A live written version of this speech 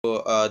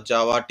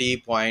Java T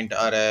point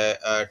or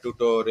a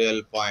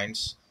tutorial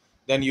points,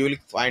 then you will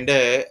find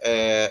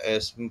a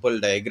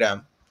simple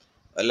diagram,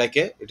 like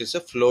it is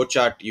a flow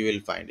chart. You will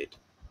find it.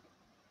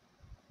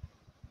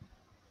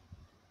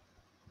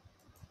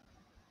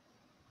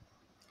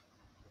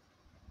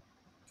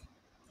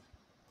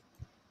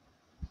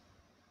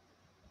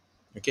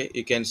 Okay,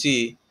 you can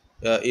see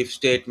if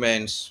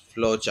statements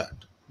flow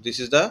chart. This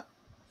is the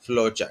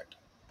flow chart.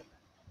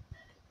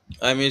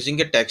 I'm using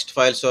a text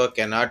file, so I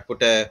cannot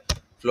put a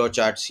flow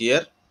charts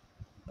here.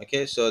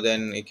 Okay, so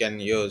then you can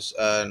use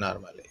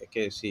normally.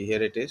 Okay, see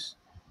here it is.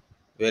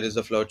 Where is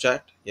the flow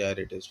chart? Here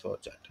it is, flow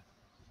chart.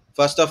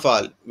 First of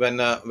all,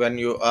 when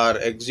you are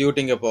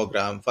executing a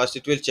program, first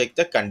it will check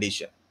the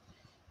condition.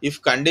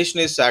 If condition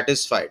is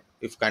satisfied,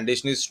 if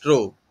condition is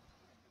true,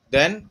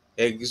 then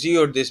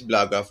execute this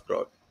block of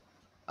code.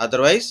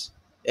 Otherwise,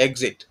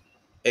 exit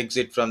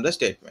from the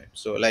statement.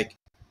 So like,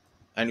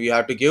 and we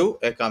have to give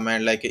a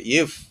command like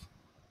if,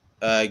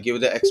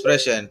 give the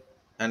expression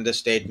and the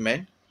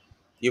statement.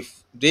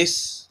 If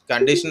this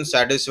condition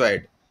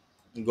satisfied,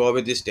 go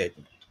with this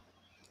statement.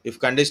 If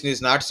condition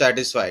is not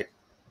satisfied,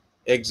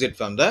 exit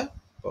from the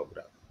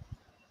program.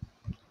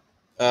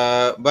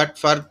 But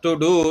for to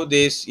do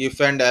this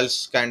if and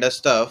else kind of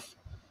stuff,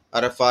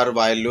 or for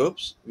while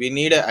loops, we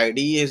need a IDE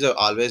is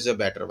always a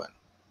better one.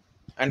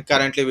 And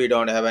currently we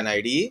don't have an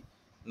IDE.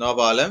 No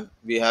problem.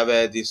 We have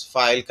this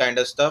file kind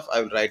of stuff.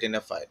 I will write in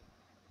a file.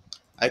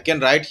 I can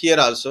write here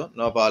also,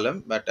 no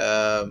problem. But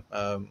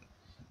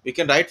we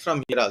can write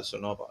from here also,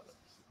 no problem.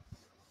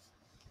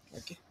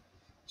 Okay.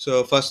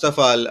 So first of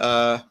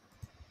all,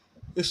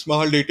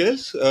 small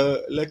details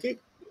like a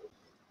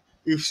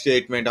if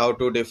statement, how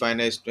to define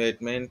a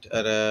statement,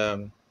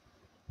 or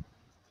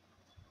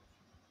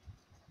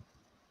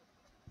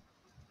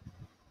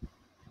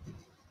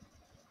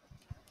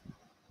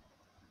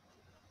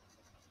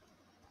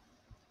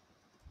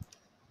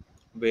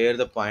where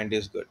the point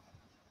is good.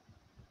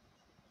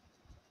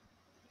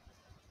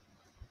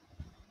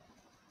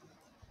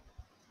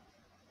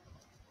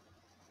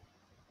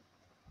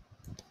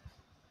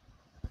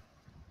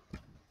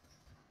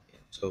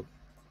 So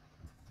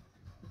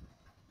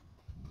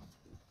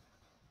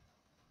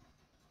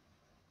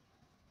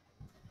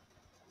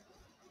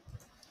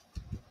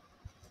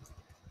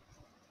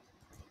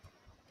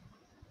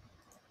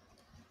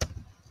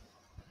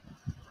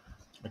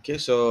okay,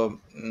 so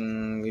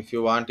if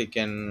you want, you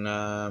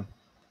can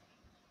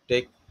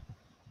take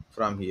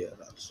from here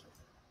also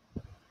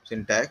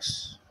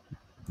syntax,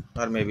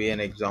 or maybe an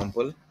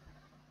example,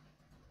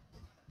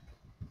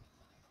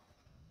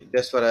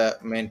 just for a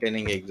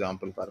maintaining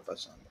example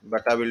purpose only.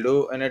 But I will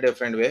do in a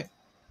different way.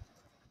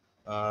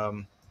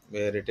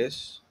 Where it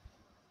is,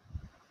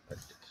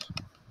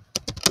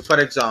 for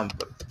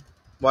example,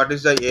 what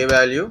is the a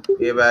value?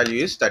 A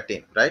value is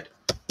 13, right?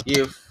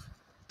 If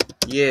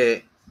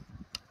a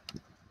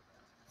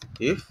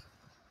if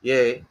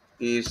a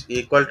is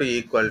equal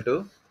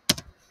to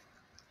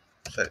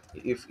sorry,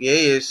 if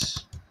a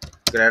is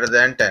greater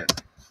than 10,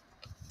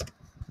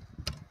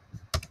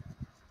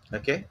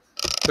 okay,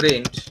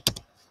 print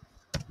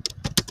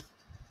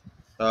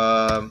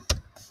um,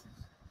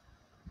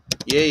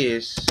 a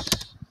is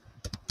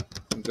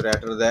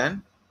greater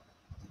than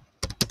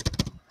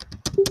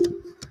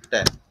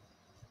 10.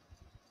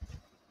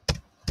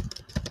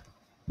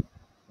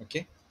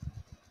 Okay,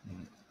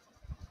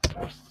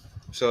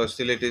 so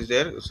still it is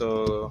there.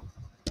 So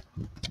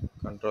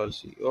control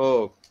C.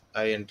 Oh,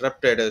 I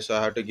interrupted, so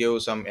I have to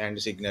give some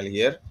end signal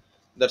here.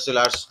 That's the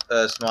last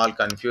small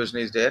confusion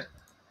is there.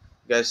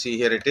 Guys, see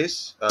here it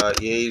is. A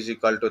is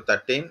equal to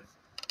 13.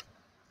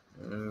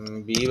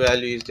 B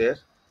value is there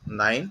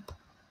 9.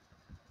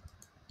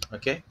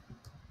 Okay,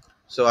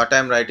 so what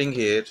I'm writing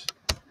here,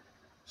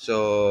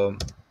 so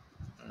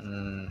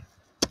um,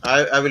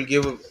 I will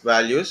give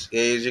values.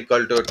 A is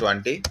equal to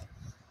 20,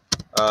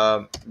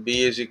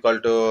 B is equal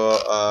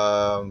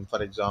to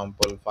for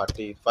example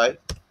 45.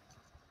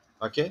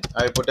 Okay,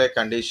 I put a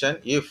condition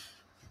if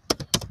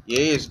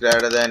A is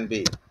greater than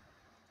B.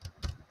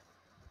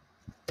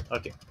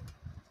 Okay,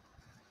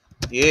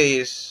 A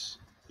is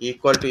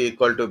equal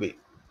to B.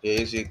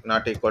 A is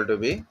not equal to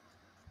B.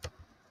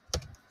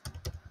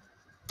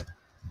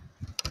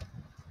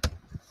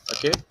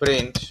 Okay,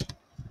 print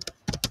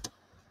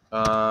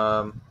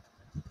um,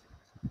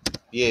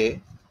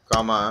 A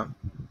comma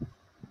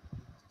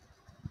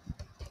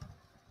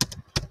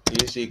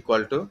is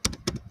equal to,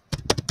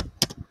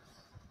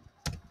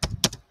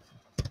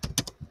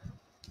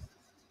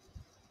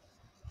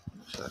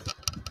 sorry,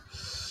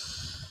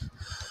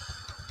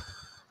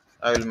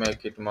 I will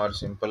make it more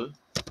simple.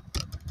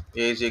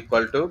 A is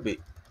equal to B.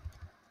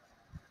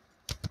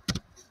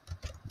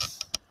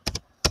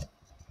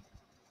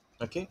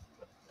 Okay,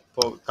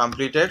 for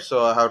completed,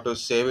 so I have to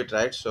save it,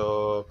 right?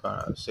 So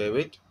save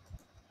it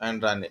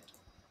and run it.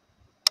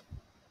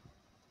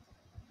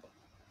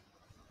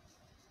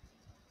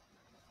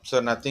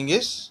 So nothing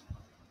is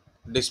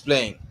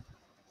displaying.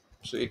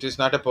 So it is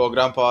not a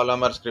program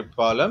problem or script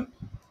problem,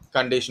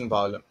 condition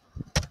problem.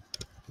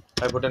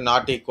 I put a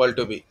not equal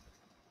to B.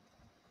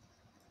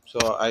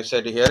 So I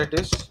said here it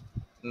is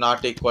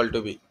not equal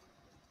to b,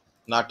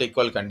 not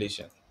equal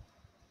condition.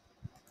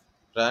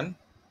 Run.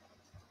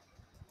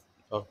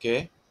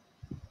 Okay,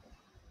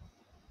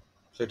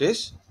 so it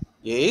is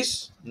a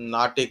is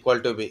not equal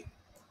to b.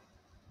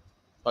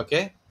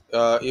 Okay,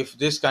 if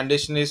this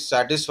condition is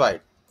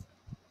satisfied,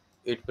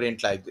 it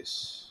print like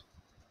this.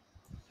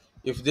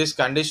 If this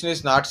condition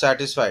is not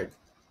satisfied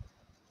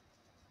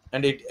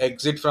and it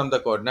exit from the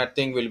code,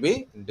 nothing will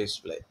be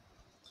displayed.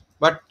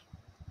 But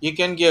you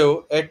can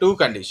give a two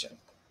condition.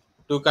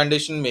 Two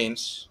condition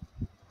means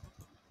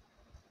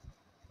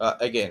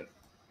again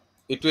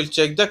it will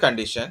check the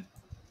condition.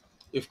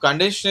 If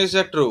condition is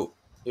a true,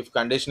 if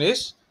condition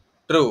is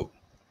true,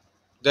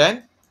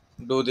 then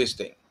do this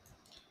thing.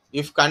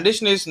 If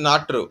condition is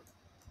not true,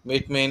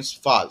 it means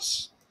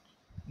false.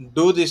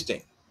 Do this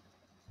thing.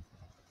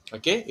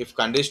 Okay, if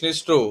condition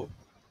is true,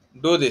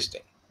 do this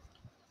thing.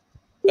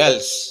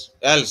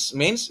 Else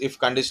means if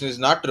condition is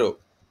not true,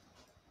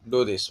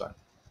 do this one.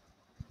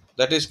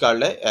 That is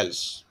called a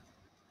else.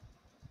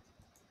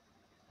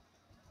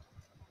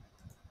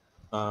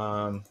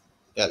 Um,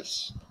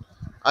 else.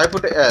 I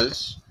put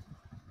else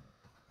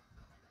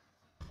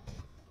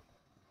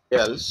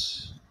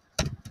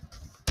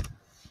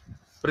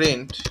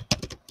print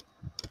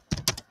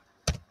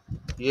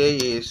a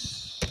is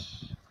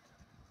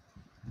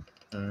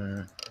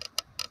mm,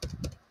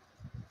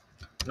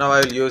 now I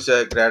will use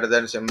a greater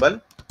than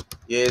symbol.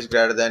 A is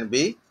greater than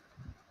b,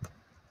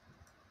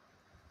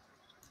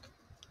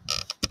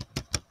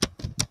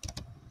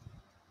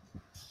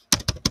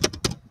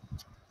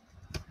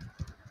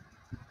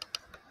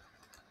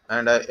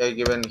 and I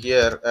given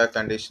here a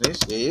condition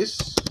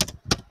is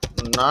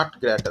not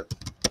greater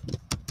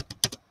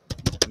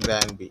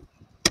than b.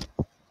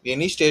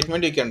 Any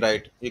statement you can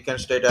write. You can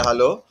state a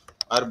hello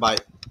or bye.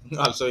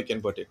 Also you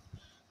can put it.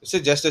 This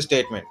is just a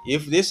statement.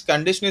 If this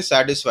condition is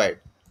satisfied,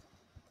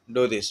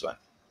 do this one.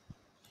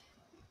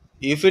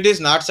 If it is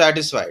not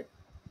satisfied,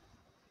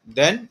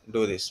 then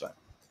do this one.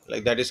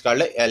 Like that is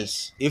called a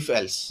else. If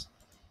else.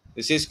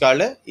 This is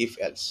called a if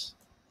else.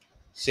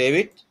 Save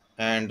it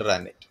and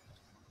run it.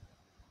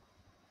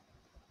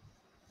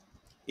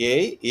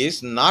 A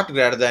is not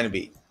greater than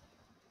b.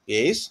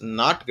 A is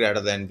not greater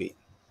than b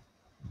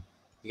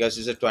because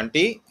it's a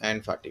 20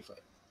 and 45.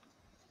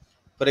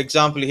 For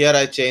example, here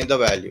I change the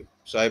value.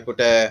 So I put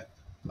a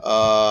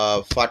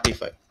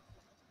 45.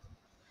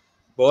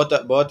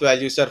 Both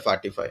values are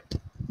 45.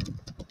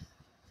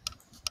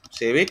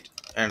 Save it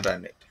and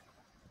run it.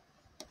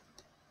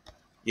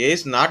 A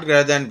is not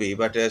greater than b,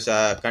 but as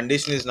a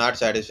condition is not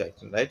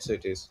satisfaction, right? So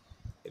it is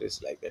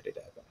like that it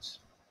happens.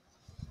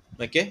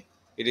 Okay,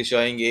 it is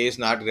showing a is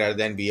not greater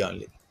than b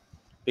only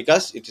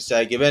because it is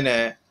given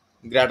a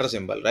greater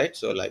symbol, right?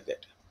 So like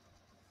that.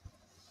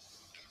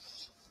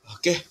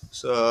 Okay,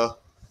 so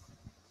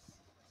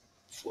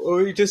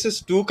it is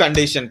a two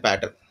condition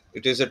pattern.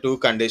 It is a two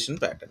condition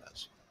pattern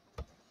also.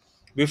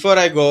 Before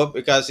I go,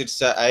 because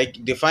it's I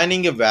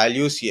defining a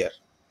values here.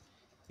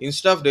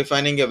 Instead of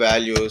defining a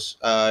values,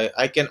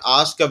 I can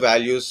ask a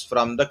values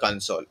from the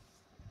console,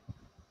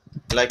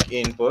 like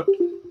input.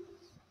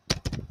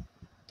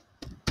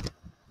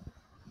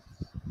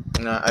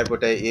 I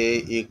put a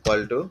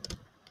equal to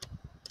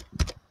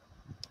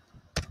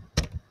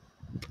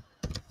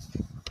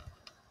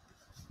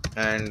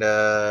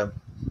and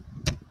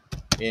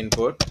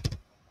input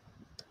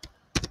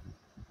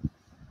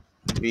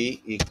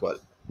b equal.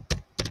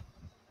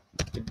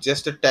 It's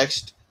just a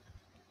text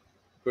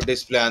to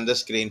display on the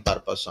screen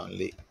purpose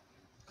only,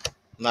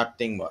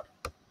 nothing more.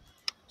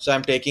 So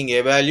I'm taking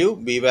a value,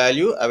 b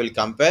value. I will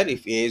compare.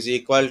 If a is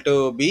equal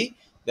to b,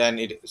 then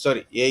a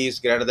is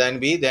greater than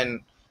b,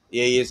 then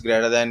a is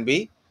greater than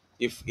b.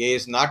 If a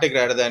is not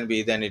greater than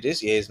b, then it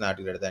is a is not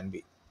greater than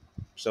b.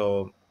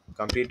 So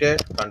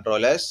completed.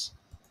 Control S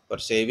for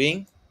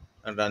saving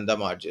and run the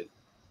module.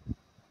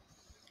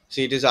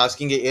 See, it is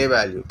asking a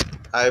value.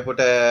 I put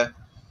a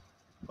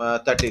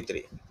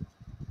 33.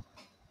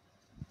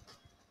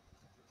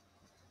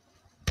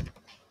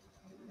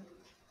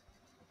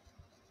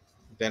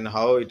 Then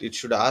how it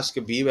should ask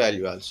a b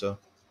value also.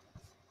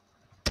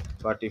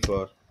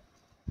 44.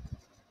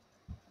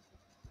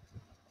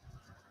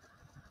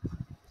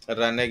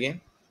 Run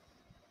again.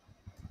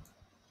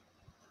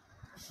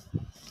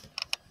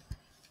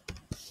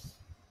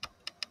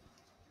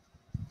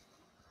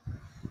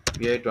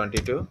 a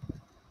 22.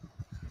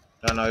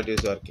 And now it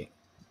is working.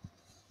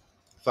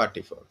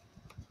 44.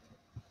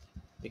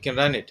 You can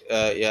run it.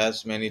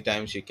 Yes, many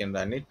times you can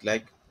run it.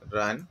 Like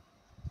run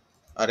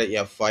or a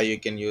F5 you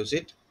can use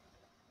it.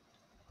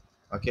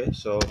 Okay,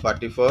 so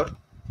 44,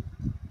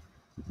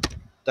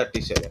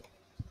 37.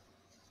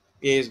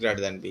 A is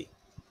greater than b.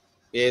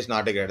 A is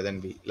not greater than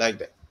b. Like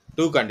that.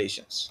 Two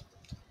conditions.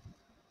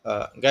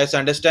 Guys,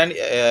 understand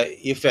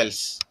if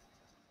else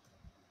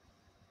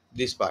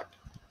this part.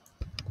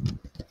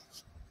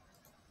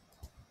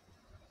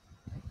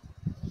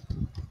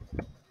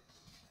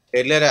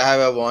 Earlier I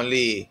have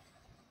only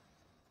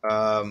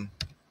um,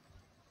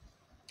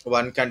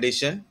 one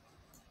condition.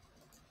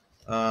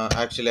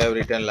 Actually, I have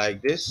written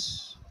like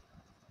this.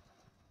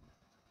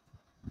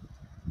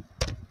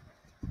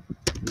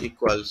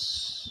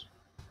 equals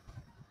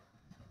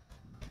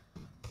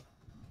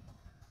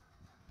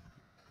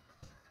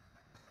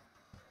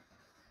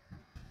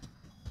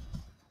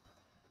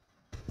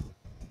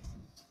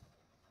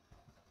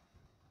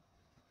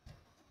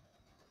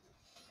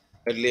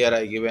earlier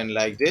I given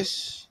like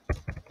this,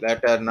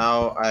 later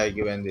now I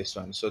given this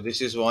one. So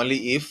this is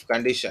only if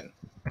condition.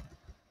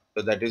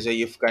 So that is a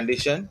if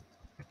condition.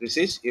 This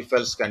is if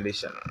else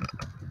condition.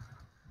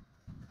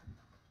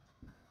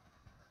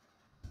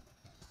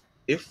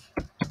 If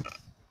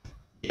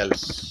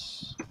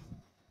else.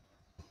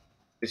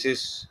 This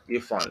is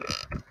if only.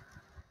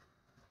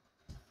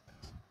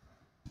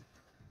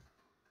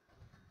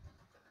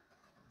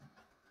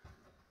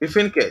 If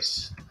in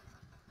case,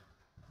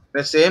 in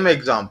the same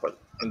example,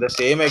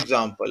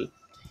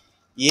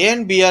 A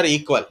and B are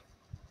equal.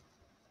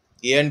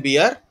 A and B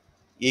are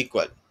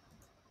equal.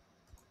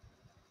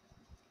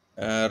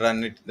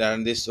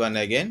 Run this one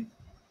again.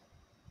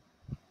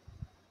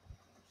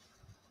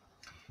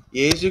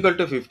 A is equal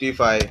to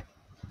 55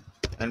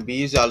 and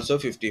B is also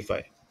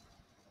 55.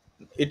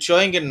 It's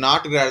showing a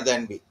not greater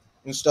than B.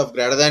 Instead of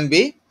greater than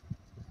B,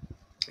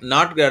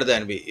 not greater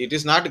than B. It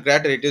is not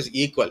greater, it is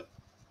equal.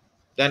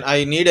 Then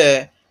I need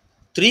a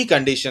three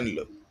condition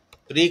loop.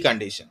 Three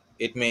condition.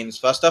 It means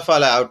first of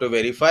all I have to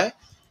verify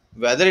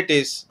whether it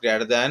is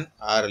greater than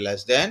or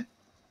less than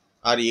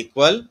or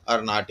equal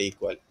or not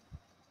equal.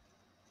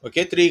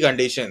 Okay, three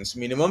conditions.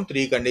 Minimum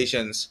three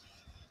conditions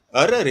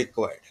are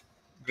required.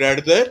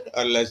 Greater than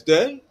or less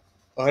than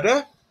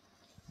or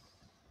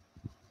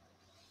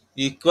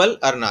equal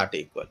or not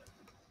equal.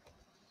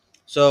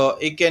 So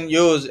you can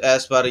use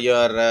as per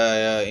your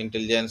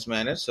intelligence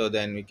manner. So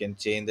then we can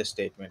change the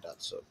statement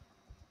also.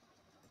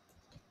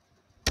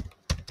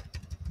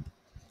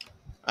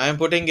 I am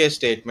putting a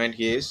statement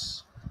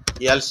is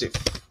else if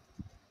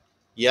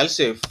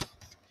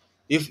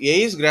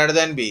A is greater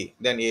than B,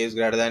 then A is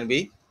greater than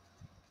B.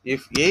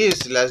 If A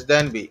is less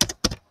than B,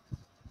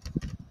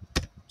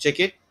 check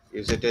it.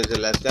 Is it is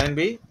less than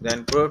B?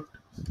 Then put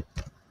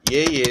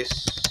A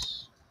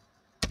is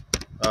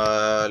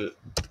uh,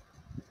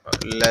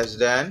 less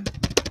than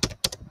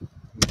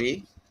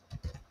B.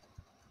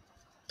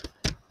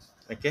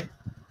 Okay,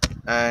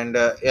 and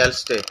else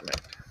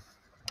statement.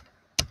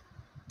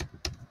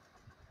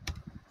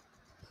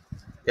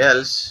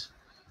 Else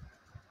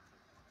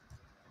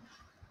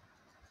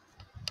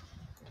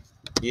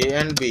A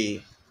and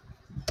B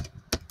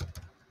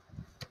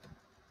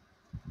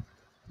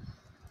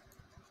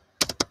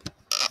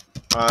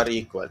are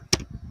equal.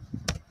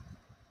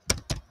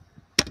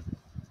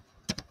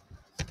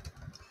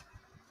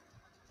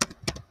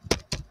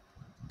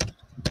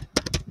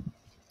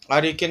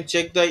 Or you can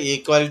check the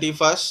equality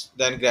first,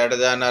 then greater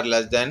than or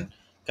less than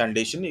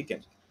condition. You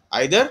can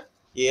either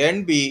A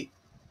and B,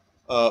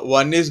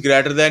 one is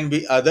greater than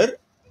B other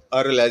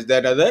or less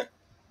than other,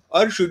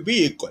 or should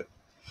be equal.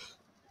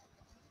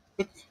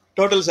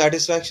 Total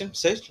satisfaction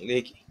says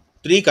like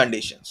three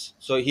conditions.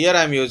 So here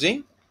I am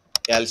using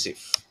else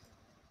if.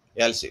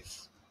 Else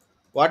if.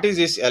 What is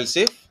this else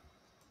if?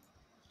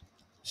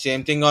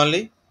 Same thing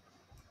only.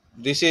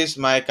 This is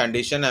my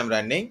condition I am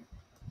running.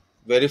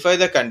 Verify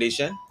the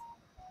condition.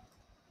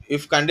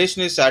 If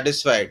condition is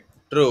satisfied,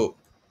 true,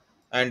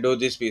 and do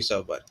this piece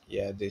of work.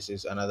 Yeah, this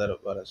is another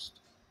worst.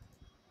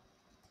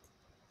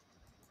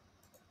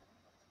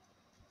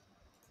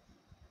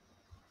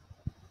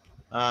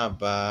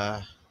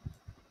 Bah,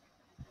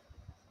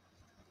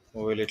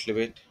 move a little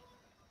bit.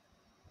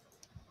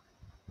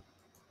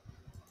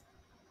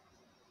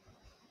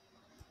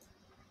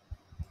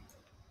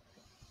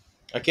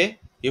 Okay,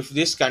 if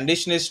this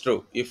condition is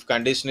true,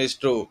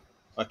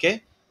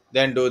 okay,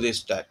 then do this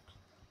step.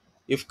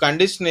 If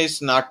condition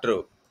is not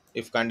true,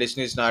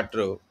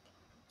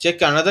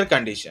 check another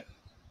condition.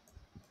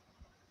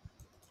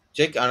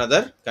 Check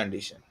another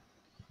condition.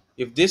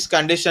 If this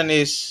condition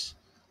is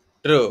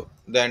true,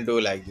 then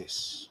do like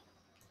this.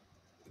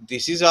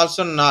 This is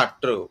also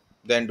not true,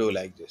 then do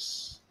like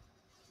this.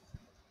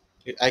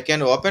 I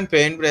can open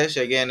paintbrush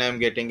again. I am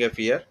getting a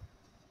fear.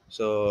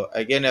 So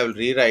again, I will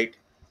rewrite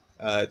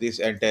this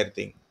entire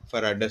thing for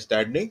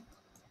understanding.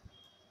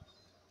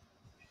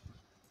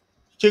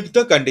 Check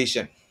the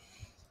condition.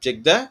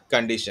 Check the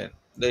condition.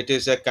 That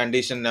is a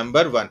condition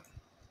number one.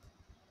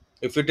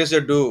 If it is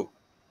a do,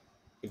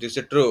 it is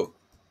a true,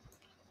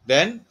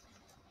 then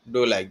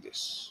do like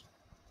this.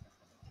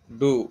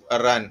 Do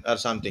a run or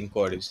something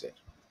code is there.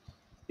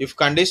 If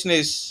condition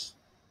is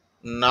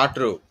not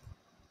true,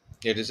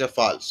 it is a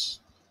false.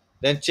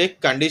 Then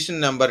check condition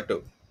number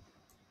two.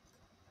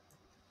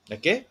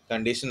 Okay,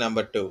 condition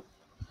number two.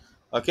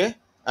 Okay,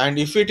 and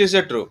if it is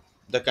a true,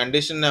 the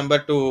condition number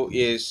two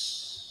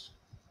is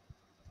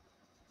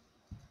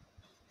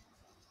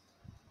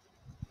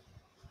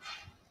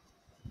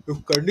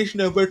if condition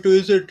number two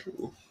is a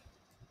true,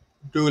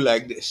 do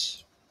like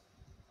this.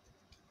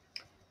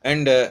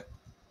 And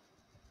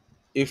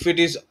if it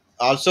is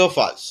also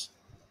false,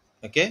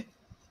 okay,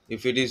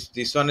 if it is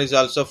this one is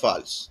also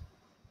false,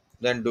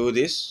 then do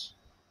this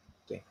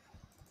thing.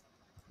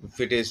 If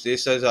it is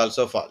this is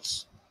also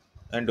false,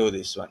 and do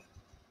this one.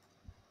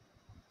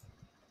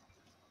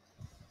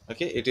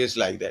 Okay, it is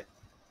like that.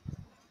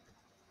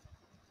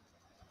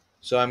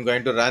 So I'm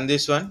going to run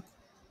this one.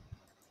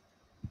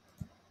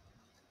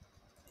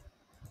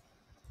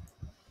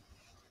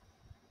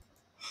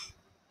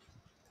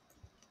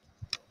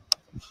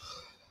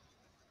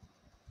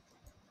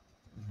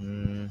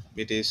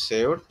 It is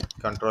saved.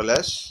 Control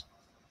S.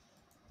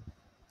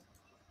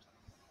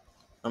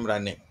 I'm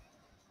running.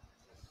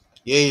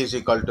 A is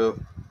equal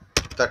to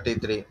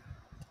 33.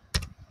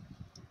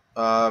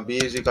 B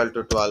is equal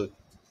to 12.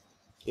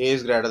 A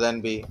is greater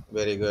than B.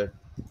 Very good.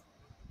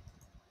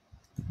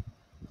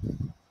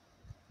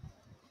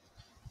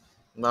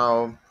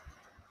 Now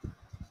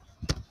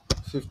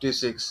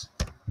 56.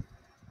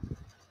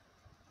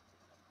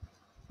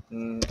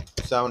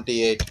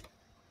 78.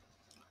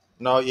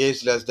 Now A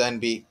is less than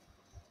B.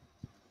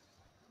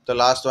 The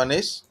last one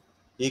is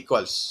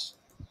equals.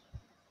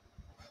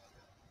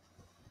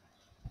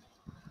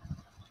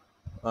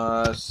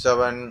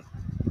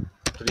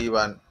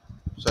 731.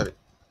 Sorry.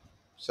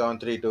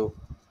 732.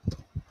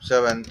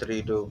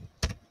 732.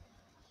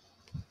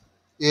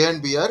 A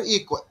and B are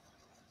equal.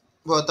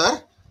 Both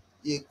are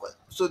equal.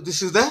 So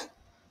this is the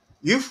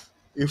if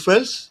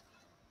else,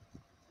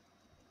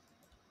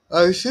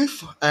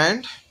 if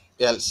and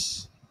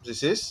else.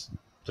 This is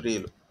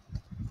three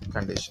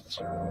conditions.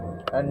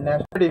 And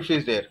nested if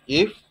is there.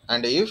 If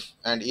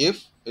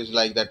is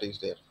like that is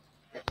there.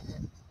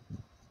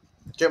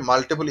 Okay,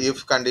 multiple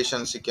if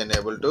conditions you can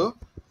able to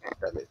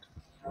tell it.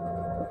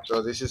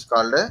 So this is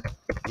called a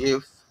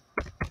if,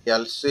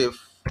 else if,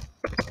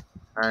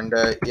 and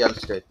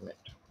else statement.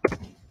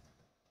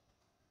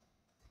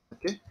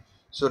 Okay,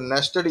 so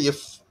nested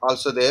if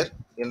also there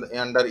in the,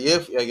 under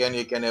if again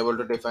you can able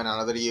to define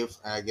another if,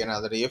 again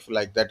another if,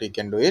 like that you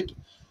can do it.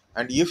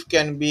 And if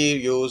can be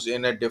used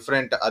in a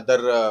different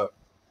other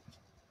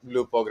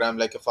loop program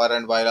like a for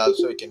and while,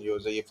 also you can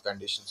use the if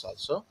conditions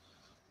also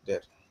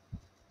there.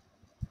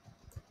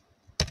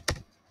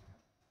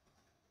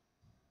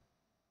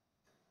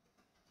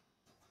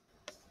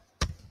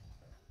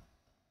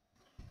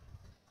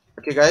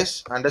 Okay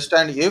guys,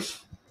 understand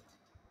if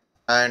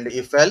and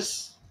if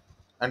else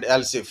and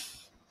else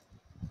if.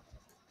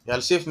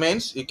 Else if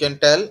means you can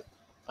tell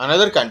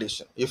another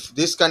condition. If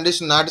this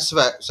condition not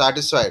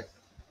satisfied,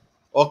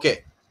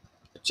 okay,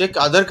 check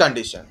other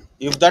condition.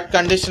 If that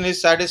condition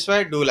is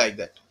satisfied, do like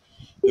that.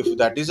 If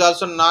that is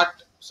also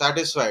not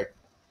satisfied,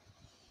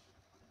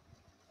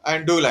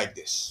 and do like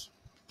this.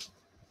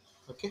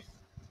 Okay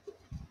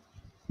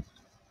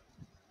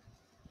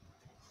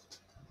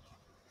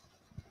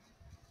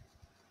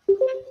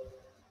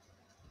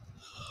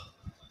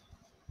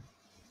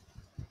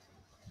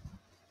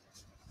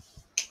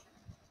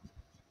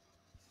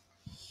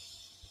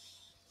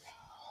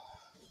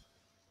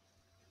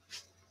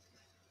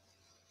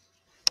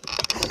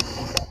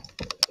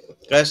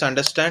guys,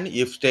 understand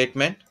if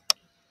statement.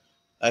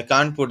 I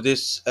can't put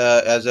this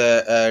as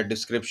a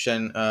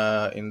description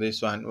in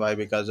this one. Why?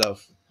 Because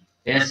of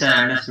Yes,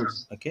 I understood.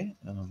 okay,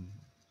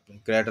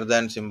 greater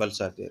than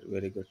symbols are there.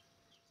 Very good.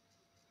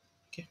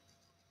 Okay,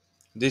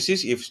 this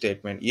is if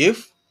statement.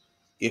 If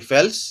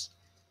else,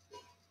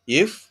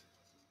 if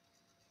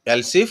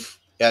else if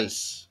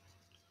else.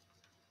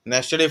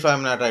 Nested if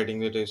I'm not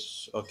writing it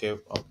is okay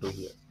up to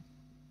here.